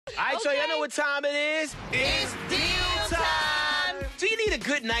All right, so y'all know what time it is? It's deal time. Do you need a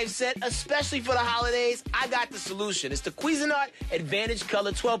good knife set, especially for the holidays? I got the solution. It's the Cuisinart Advantage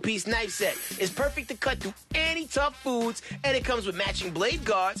Color 12-piece knife set. It's perfect to cut through any tough foods, and it comes with matching blade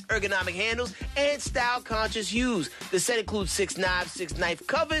guards, ergonomic handles, and style-conscious hues. The set includes 6 knives, 6 knife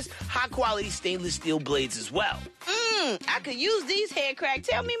covers, high-quality stainless steel blades as well. I could use these, Headkrack.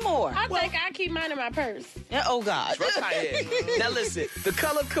 Tell me more. I think I keep mine in my purse. Oh, God. Now listen, the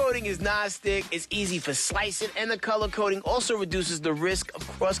color coating is non-stick, it's easy for slicing, and the color coating also reduces the risk of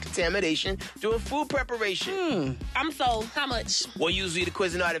cross-contamination during food preparation. I'm sold. How much? Well, usually the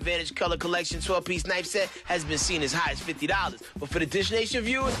Cuisinart Advantage Color Collection 12-piece knife set has been seen as high as $50. But for the Dish Nation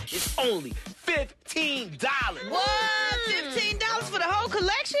viewers, it's only $15. What? $15 for the whole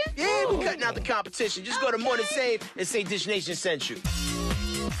collection? Yeah, we're cutting out the competition. Just go to Morning Save and say Dish Nation sent you.